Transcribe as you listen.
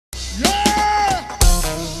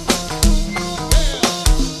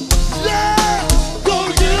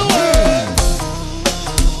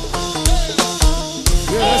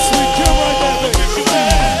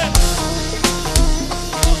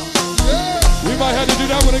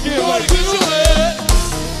one again, buddy.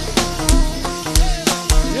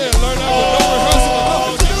 Yeah, learn that with no rehearsal.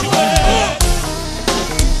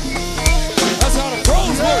 That's how the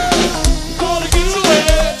pros work. Gonna get you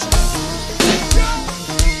wet.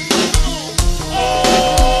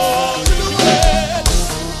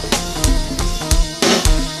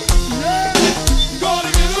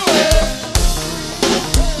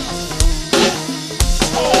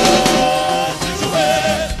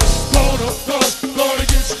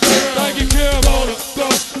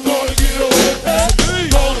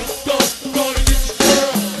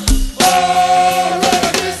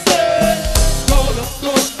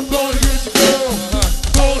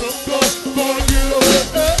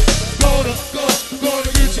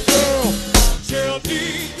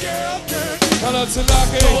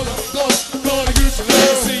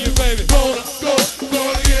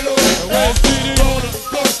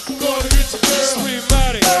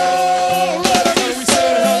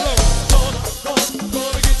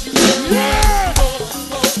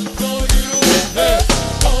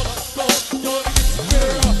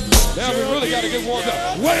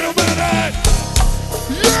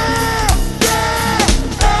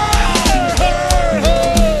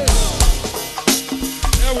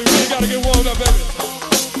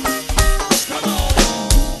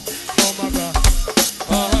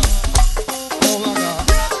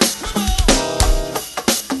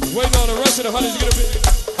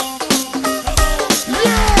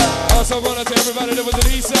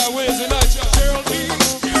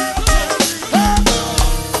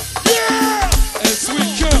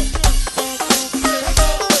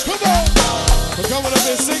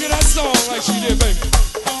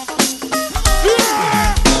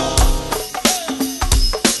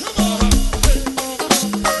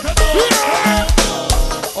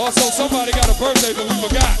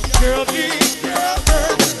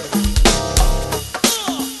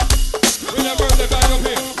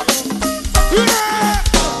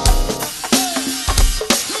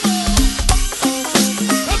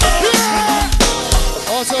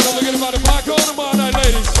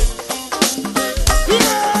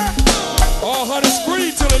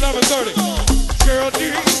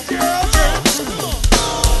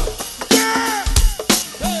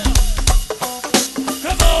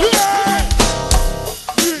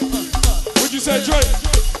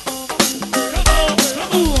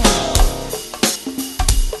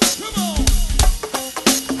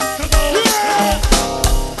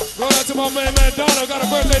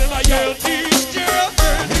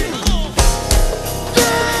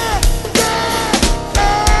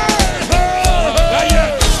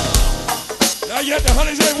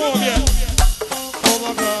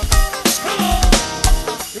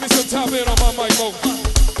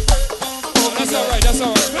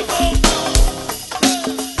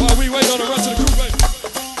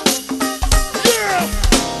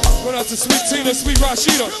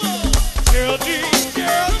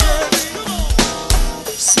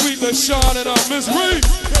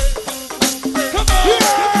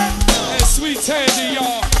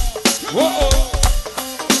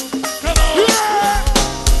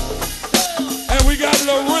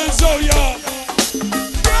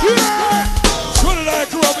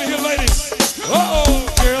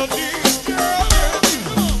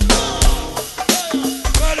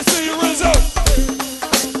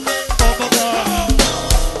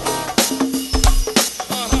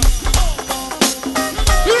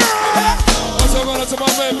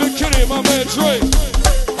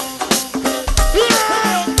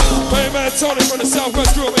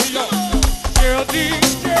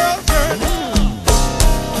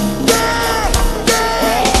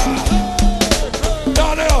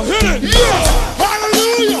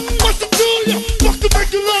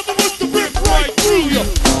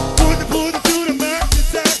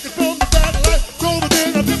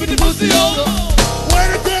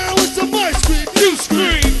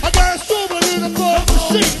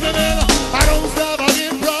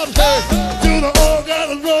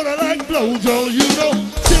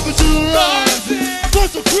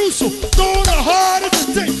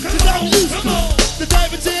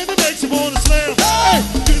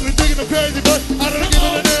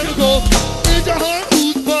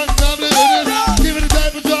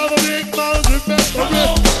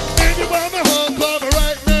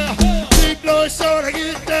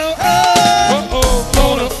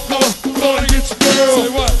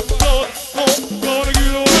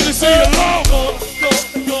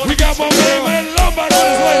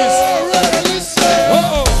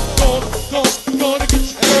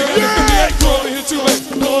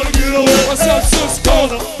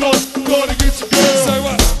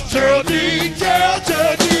 Geraldine,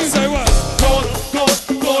 Geraldine. Say what?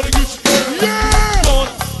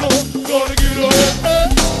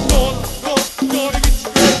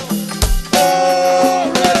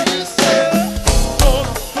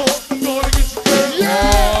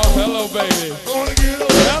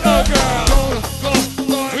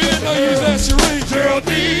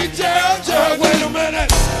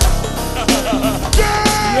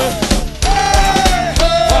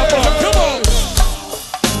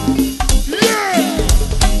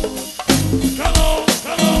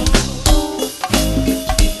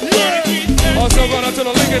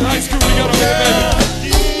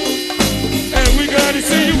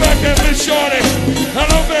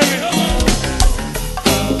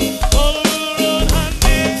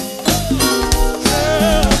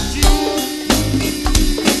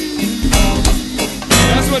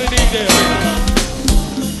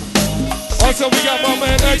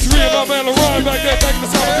 my man LaRon back there. Thank you for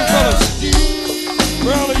stopping through, fellas.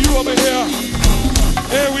 Rally, you over here.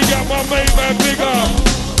 And we got my main man, Big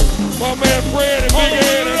my man Fred and Big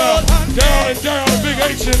Ed and Geraldine and Big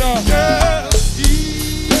H and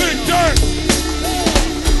Big Dirt.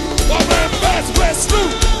 My man West Snoop.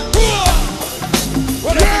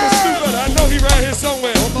 What that nigga Snoop at? I know he right here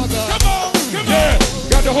somewhere. Come on. Yeah,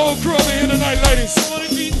 got the whole crew over here tonight, ladies.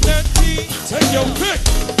 Take your pick.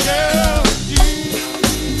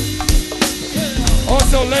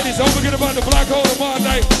 Also, ladies, don't forget about the Black Hole tomorrow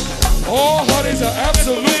night. All holidays are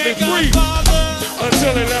absolutely free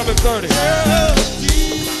until 11:30.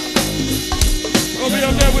 We'll be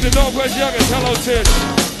up there with the Northwest Youngins. Hello, Tish.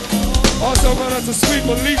 Also, run out to Sweet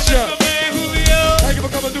Felicia. Thank you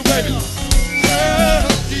for coming through, baby.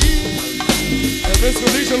 And Miss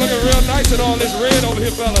Felicia looking real nice in all this red over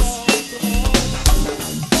here, fellas.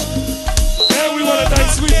 And we want to thank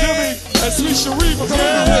Sweet Jimmy and Sweet Cherie for coming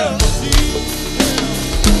through here.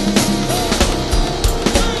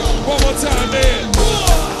 One more time, man.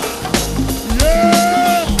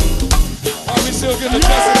 Yeah! Are we still getting the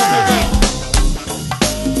dressing up here, man?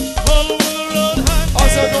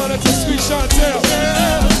 Also going up to Sweet Chantel.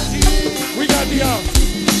 We got the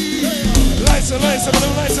lights and lanes, some of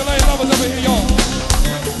them lights and lane lovers over here.